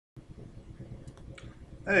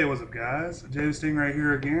Hey, what's up, guys? Jaythestingray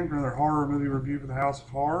here again for another horror movie review for the House of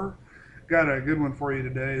Horror. Got a good one for you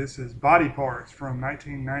today. This is Body Parts from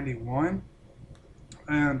 1991,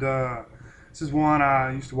 and this is one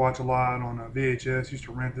I used to watch a lot on VHS. Used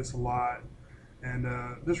to rent this a lot, and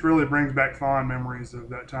this really brings back fond memories of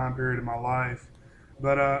that time period in my life.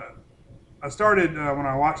 But I started when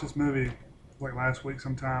I watched this movie like last week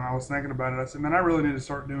sometime. I was thinking about it. I said, man, I really need to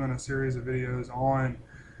start doing a series of videos on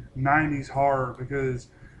 90s horror because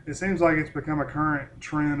it seems like it's become a current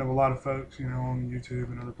trend of a lot of folks, on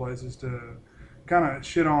YouTube and other places to kind of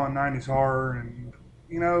shit on 90s horror. And,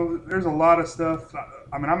 there's a lot of stuff.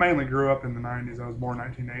 I mean, I mainly grew up in the 90s. I was born in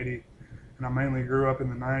 1980, and I mainly grew up in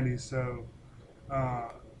the 90s. So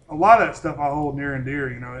a lot of that stuff I hold near and dear.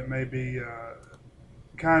 It may be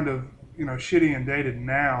kind of, shitty and dated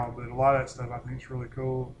now, but a lot of that stuff I think is really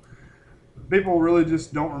cool. People really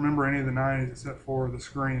just don't remember any of the 90s except for the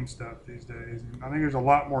Scream stuff these days. And I think there's a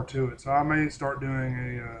lot more to it. So I may start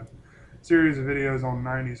doing a series of videos on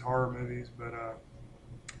 90s horror movies, but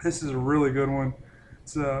this is a really good one.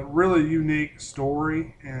 It's a really unique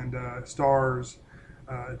story, and it stars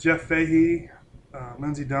Jeff Fahey,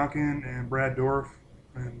 Lindsay Duncan, and Brad Dourif,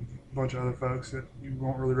 and a bunch of other folks that you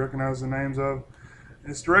won't really recognize the names of.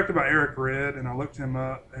 It's directed by Eric Red, and I looked him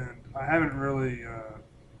up, and I haven't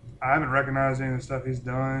recognized any of the stuff he's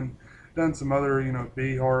done. Done some other,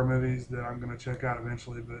 B horror movies that I'm going to check out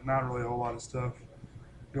eventually, but not really a whole lot of stuff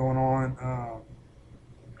going on.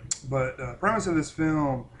 But the premise of this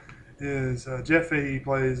film is Jeff Fahey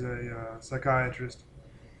plays a psychiatrist,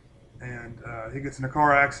 and he gets in a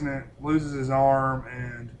car accident, loses his arm,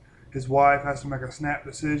 and his wife has to make a snap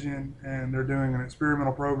decision, and they're doing an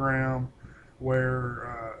experimental program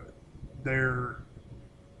where they're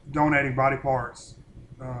donating body parts.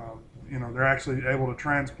 They're actually able to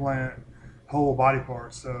transplant whole body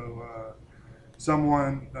parts. So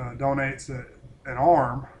someone donates an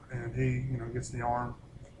arm, and he, gets the arm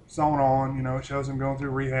sewn on. It shows him going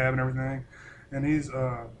through rehab and everything, and he's,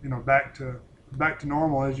 back to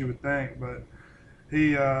normal as you would think. But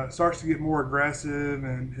he starts to get more aggressive,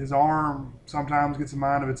 and his arm sometimes gets a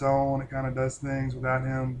mind of its own. It kind of does things without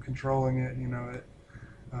him controlling it.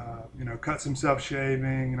 It cuts himself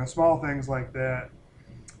shaving. Small things like that.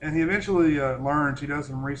 And he eventually learns, he does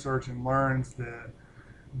some research and learns that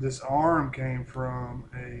this arm came from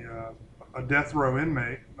a death row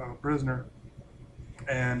inmate, a prisoner,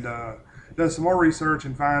 and does some more research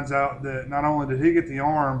and finds out that not only did he get the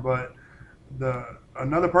arm, but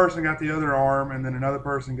another person got the other arm, and then another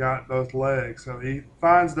person got both legs. So he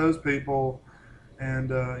finds those people, and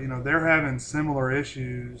they're having similar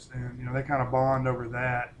issues, and they kind of bond over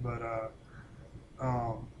that. But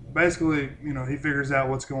basically, he figures out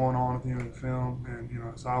what's going on at the end of the film,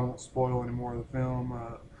 and so I won't spoil any more of the film.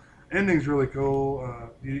 Ending's really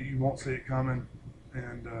cool. You won't see it coming,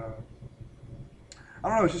 and I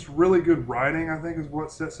don't know. It's just really good writing, I think, is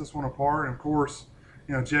what sets this one apart. And of course,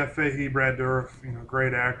 Jeff Fahey, Brad Dourif,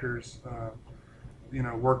 great actors.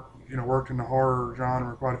 Worked in the horror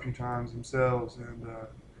genre quite a few times themselves, and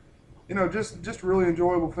just really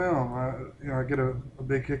enjoyable film. I get a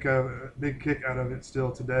big kick out of it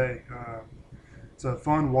still today. It's a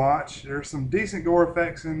fun watch. There's some decent gore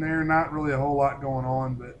effects in there. Not really a whole lot going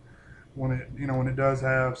on, but when it does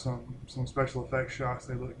have some special effects shots,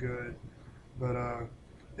 they look good. But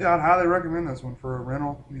yeah, I'd highly recommend this one for a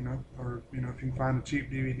rental. Or if you can find a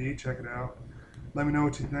cheap DVD, check it out. Let me know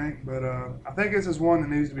what you think. But I think this is one that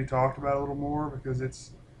needs to be talked about a little more because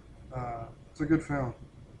it's a good film.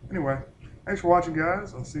 Anyway, thanks for watching,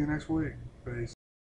 guys. I'll see you next week. Peace.